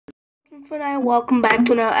And welcome back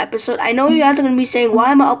to another episode. I know you guys are going to be saying,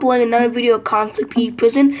 why am I uploading another video of Conflict PE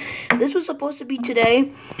Prison? This was supposed to be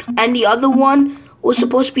today, and the other one was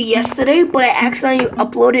supposed to be yesterday, but I accidentally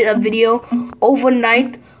uploaded a video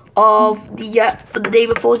overnight of the day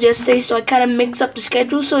before yesterday, so I kind of mixed up the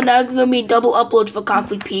schedule, so now it's going to be double uploads for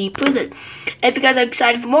Conflict PE Prison. If you guys are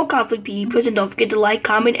excited for more Conflict PE Prison, don't forget to like,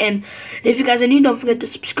 comment, and if you guys are new, don't forget to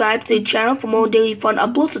subscribe to the channel for more daily fun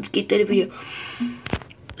uploads. Let's get to the video.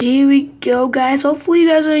 Here we go, guys. Hopefully you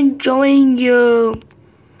guys are enjoying your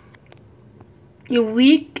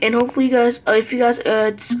week, and hopefully you guys, if you guys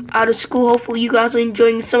it's out of school, hopefully you guys are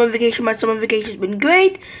enjoying summer vacation. My summer vacation's been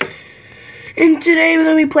great, and today we're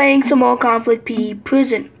gonna be playing some more Conflict PE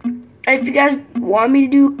Prison. If you guys want me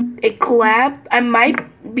to do a collab, I might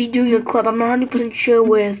be doing a collab. I'm not 100% sure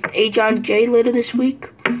with John J later this week.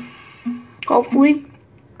 Hopefully.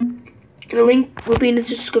 The link will be in the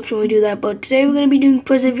description when we do that. But today we're going to be doing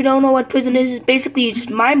prison. If you don't know what prison is, it's basically just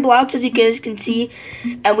mine blocks, as you guys can see,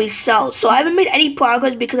 and we sell. So I haven't made any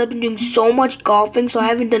progress because I've been doing so much golfing, so I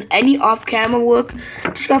haven't done any off-camera work.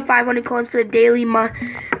 Just got 500 coins for the daily money.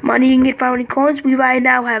 You can get 500 coins. We right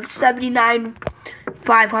now have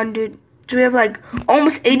 79,500. So we have like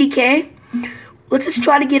almost 80k. Let's just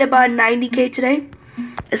try to get about 90k today.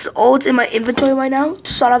 It's all in my inventory right now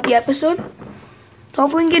to start off the episode.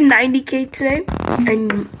 Hopefully we can get 90k today,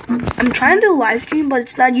 and I'm trying to do a live stream, but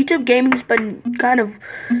it's not. YouTube Gaming's been kind of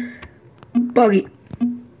buggy,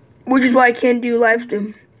 which is why I can't do live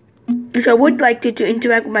stream, which I would like to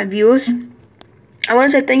interact with my viewers. I want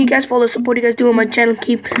to say thank you guys for all the support you guys do on my channel.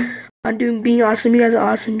 Keep on being awesome. You guys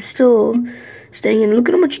are awesome. Still staying in. Look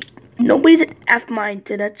at how much nobody's at F mine,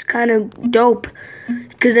 so that's kind of dope,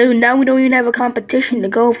 because now we don't even have a competition to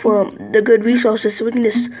go for the good resources, so we can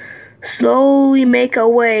just slowly make our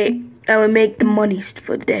way and we make the monies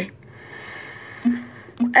for the day.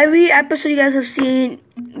 Every episode you guys have seen,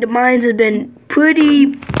 the mines have been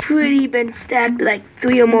pretty been stacked, like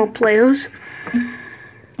 3 or more players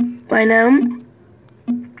by now.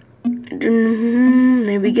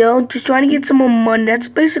 There we go. Just trying to get some more money. That's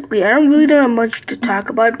basically, I don't have much to talk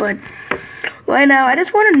about, but right now I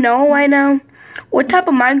just want to know right now, what type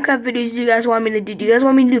of Minecraft videos do you guys want me to do? Do you guys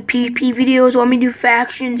want me to do PvP videos? Want me to do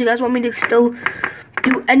factions? Do you guys want me to still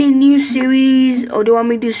do any new series? Or do you want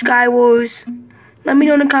me to do Skywars? Let me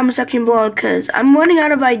know in the comment section below, because I'm running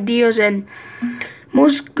out of ideas, and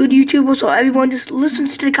most good YouTubers or everyone just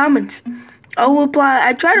listens to the comments.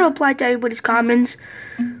 I try to reply to everybody's comments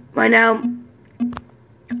right now.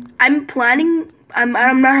 I'm planning, I'm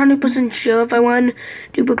not 100% sure if I want to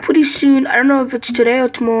do, but pretty soon, I don't know if it's today or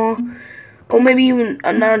tomorrow, or maybe even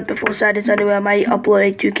not before Saturday, I might upload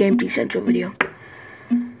a 2K Empty Central video.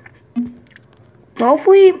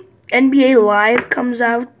 Hopefully, NBA Live comes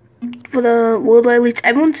out for the Worldwide Elites.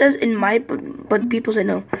 Everyone says it might, but people say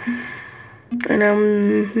no.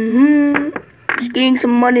 And just getting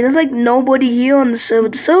some money. There's like nobody here on the server.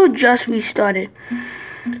 The server just restarted.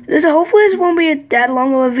 Hopefully this won't be that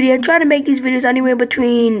long of a video. I try to make these videos anywhere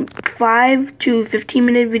between 5 to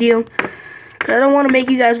 15-minute video, because I don't want to make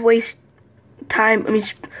you guys waste time.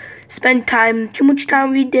 Spend too much time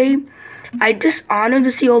every day. I just honored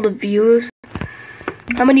to see all the viewers,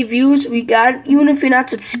 how many views we got, even if you're not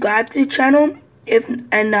subscribed to the channel.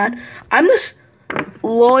 I'm just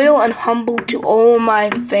loyal and humble to all my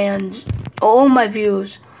fans, all my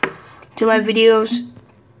viewers, to my videos,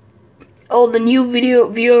 all the new video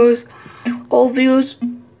viewers, all viewers.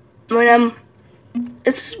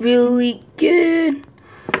 It's really good.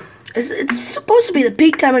 It's supposed to be the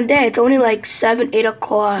peak time of the day. It's only like 8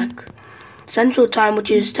 o'clock Central Time, which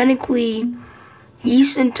is technically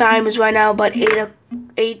Eastern Time is right now about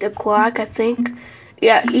 8 o'clock, I think.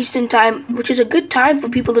 Yeah, Eastern Time, which is a good time for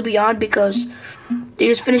people to be on, because they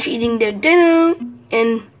just finished eating their dinner,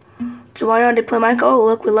 and so why not they play Minecraft? Oh,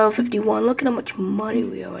 look, we're level 51. Look at how much money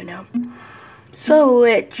we are right now. So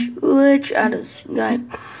rich out of the sky.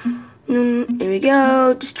 Here we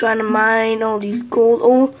go. Just trying to mine all these gold.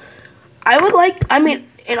 Oh,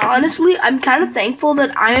 and honestly, I'm kind of thankful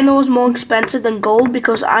that iron ore is more expensive than gold,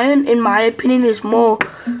 because iron, in my opinion, is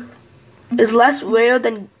less rare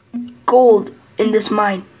than gold in this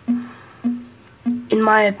mine. In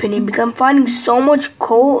my opinion, because I'm finding so much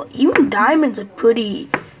coal. Even diamonds are pretty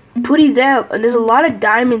there, and there's a lot of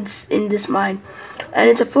diamonds in this mine,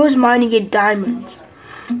 and it's the first mine you get diamonds,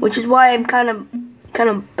 which is why I'm kind of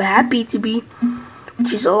happy to be,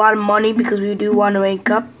 which is a lot of money, because we do want to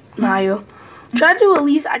rank up higher. I try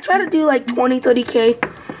to do like 20-30k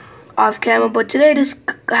off camera, but today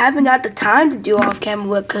I haven't got the time to do off camera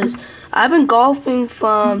work, because I've been golfing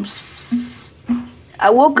from I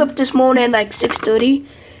woke up this morning at like 6:30,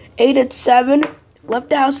 ate at 7, left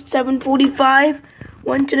the house at 7:45,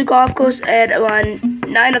 went to the golf course at around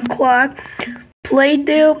 9 o'clock, played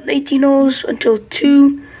there 18 holes until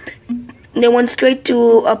 2, then went straight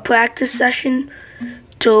to a practice session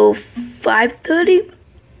till 5:30.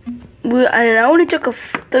 And I only took a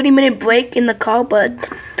 30-minute break in the car, but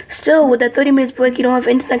still, with that 30 minutes break, you don't have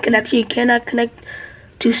internet connection. You cannot connect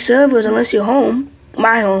to servers unless you're home.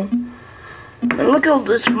 My home. And look at all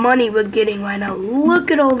this money we're getting right now. Look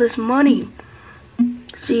at all this money.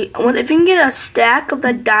 See, if you can get a stack of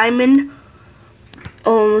that diamond, I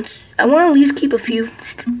want to at least keep a few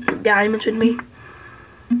diamonds with me.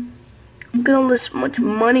 Look at all this much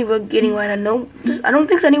money we're getting right now. I don't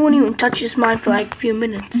think anyone even touches mine for like a few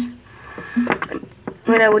minutes.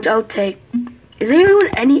 Right now, which I'll take. Is there even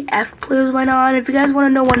any F players right now? And if you guys want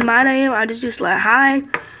to know what mine I am, I'll just do hi.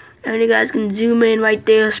 And you guys can zoom in right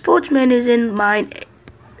there. Sportsman is in mine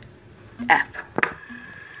F.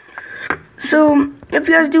 So, if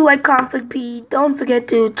you guys do like Conflict P, don't forget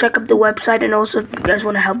to check up the website. And also, if you guys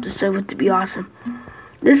want to help the server to be awesome.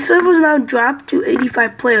 This server is now dropped to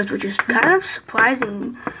 85 players, which is kind of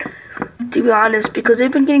surprising, to be honest, because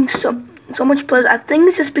they've been getting so much players. I think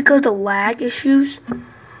it's just because of the lag issues.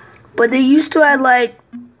 But they used to have like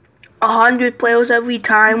 100 players every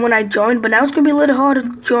time when I joined, but now it's going to be a little harder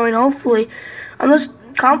to join, hopefully. Unless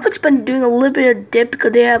Conflict's been doing a little bit of dip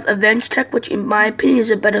because they have Avenge Tech, which in my opinion is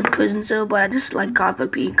a better prison server, but I just like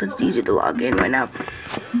Conflict P because it's easier to log in right now.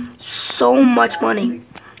 So much money.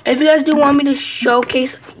 If you guys do want me to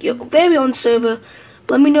showcase your very own server,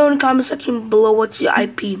 let me know in the comment section below what's your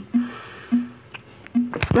IP.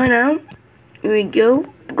 Right now, here we go.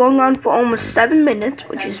 Going on for almost 7 minutes,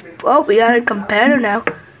 which is, oh, we got a competitor now.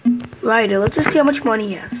 Right, let's just see how much money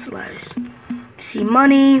he has. Let's see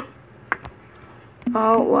money.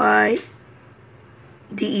 R-Y-D-E-R.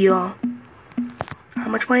 How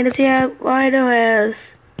much money does he have? Ryder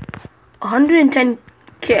has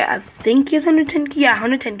 110k. I think he has 110k. Yeah,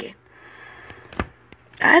 110k.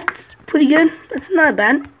 That's pretty good. That's not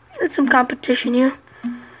bad. That's some competition here.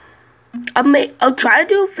 I'll try to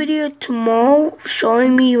do a video tomorrow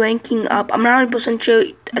showing me ranking up. I'm not 100% sure.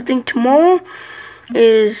 I think tomorrow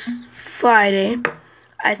is Friday.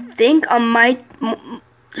 I think I might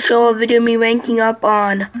show a video of me ranking up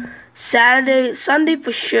on Saturday, Sunday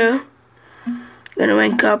for sure. Gonna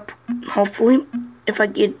rank up, hopefully, if I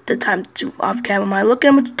get the time to off camera. Look at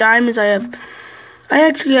how much diamonds I have. I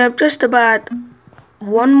actually have just about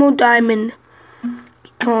one more diamond.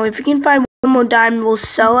 Come on, if you can find one more diamond, we'll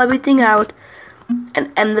sell everything out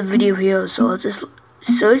and end the video here. So let's just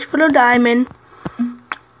search for the diamond.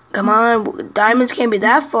 Come on, diamonds can't be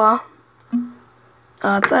that far.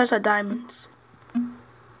 I thought I saw diamonds.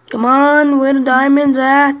 Come on, where the diamonds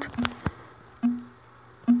at?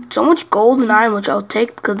 So much gold and iron, which I'll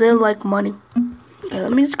take because they're like money. Okay,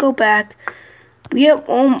 let me just go back. We have,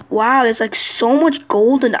 oh wow, there's like so much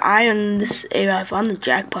gold and iron in this area. I found the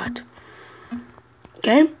jackpot.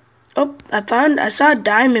 Okay. Oh, I saw a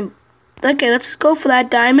diamond. Okay, let's just go for that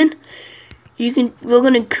diamond. We're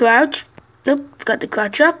gonna crouch. Nope, got the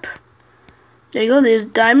crouch up. There you go, there's a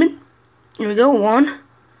diamond. Here we go, 1.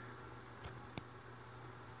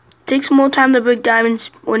 Takes more time to break diamonds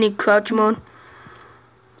when you crouch mode.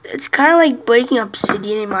 It's kind of like breaking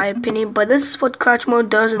obsidian in my opinion, but this is what crouch mode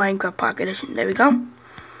does in Minecraft Pocket Edition. There we go.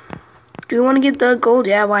 Do you want to get the gold?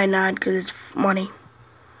 Yeah, why not? Because it's money.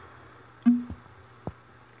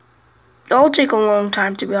 It'll take a long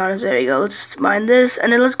time, to be honest. There we go. Let's mine this,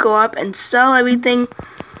 and then let's go up and sell everything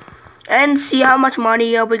and see how much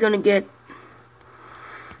money we're gonna get.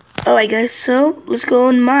 Alright guys, so let's go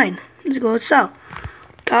and mine. Let's go and sell.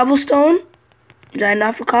 Cobblestone. Is that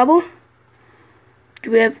enough for cobble?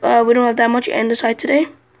 Do we have we don't have that much andesite today.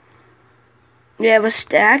 We have a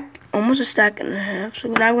stack, almost a stack and a half. So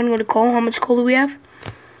now I'm gonna go to coal. How much coal do we have?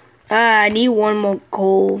 I need one more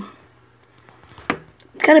coal.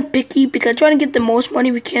 Kind of picky because I'm trying to get the most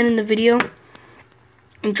money we can in the video.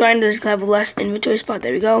 I'm trying to just have less inventory spot.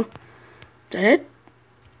 There we go. Is that it?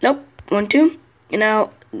 Nope. 1, 2. And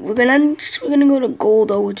now we're gonna go to gold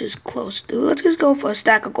though, which is close. Dude, let's just go for a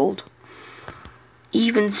stack of gold.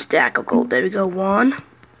 Even stack of gold. There we go. 1,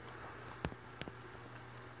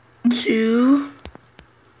 2.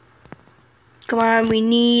 Come on, we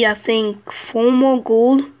need I think 4 more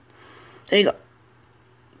gold. There you go.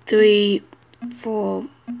 3, 4.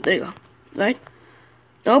 There you go. Right?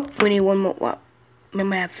 Nope. We need 1 more. Wow. My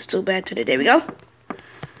math's so bad today. There we go.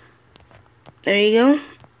 There you go.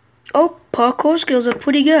 Oh, parkour skills are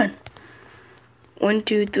pretty good. 1,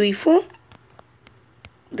 2, 3, 4.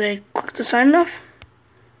 Did I click the sign off?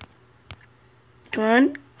 Come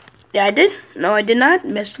on. Yeah, I did. No, I did not.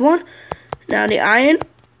 Missed one. Now the iron.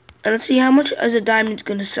 And let's see how much is a diamond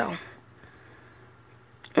gonna sell.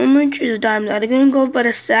 How much is a diamond? Are they gonna go by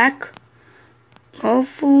the stack?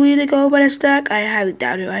 Hopefully they go by the stack. I highly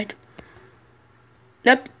doubt it, right?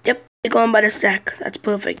 Yep, they're going by the stack. That's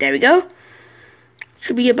perfect. There we go.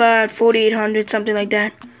 Should be about 4,800, something like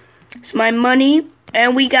that. It's my money.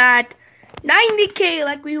 And we got 90K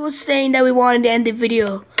like we were saying that we wanted to end the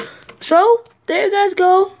video. So, there you guys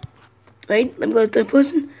go. Wait, let me go to third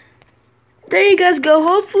person. There you guys go.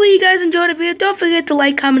 Hopefully you guys enjoyed the video. Don't forget to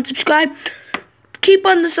like, comment, subscribe. Keep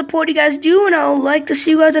on the support you guys do. And I would like to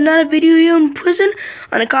see you guys in another video here in prison.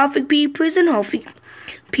 On a Coffee P prison. Hopefully.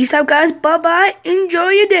 Peace out guys. Bye-bye. Enjoy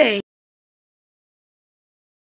your day.